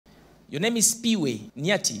Your name is Piwe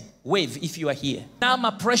Nyati. Wave if you are here. Now,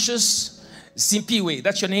 my precious Simpiwe,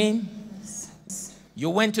 that's your name? You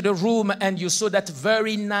went to the room and you saw that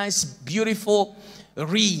very nice, beautiful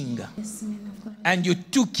ring. Yes, man of God. And you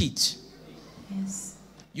took it. Yes.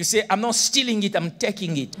 You say, I'm not stealing it, I'm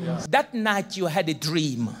taking it. Yes. That night you had a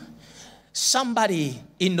dream. Somebody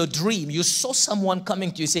in the dream, you saw someone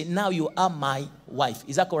coming to you, say, now you are my wife.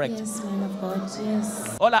 Is that correct? Yes, man of God,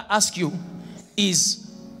 yes. All I ask you is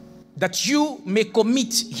that you may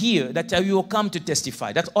commit here, that you will come to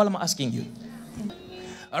testify. That's all I'm asking you.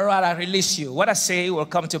 All right, I release you. What I say will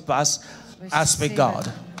come to pass as per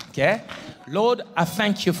God. Okay? Lord, I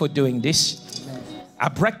thank you for doing this. I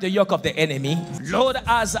break the yoke of the enemy. Lord,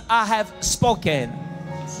 as I have spoken,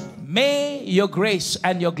 may your grace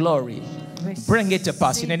and your glory bring it to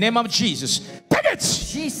pass. In the name of Jesus. Take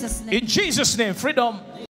it! In Jesus' name, freedom.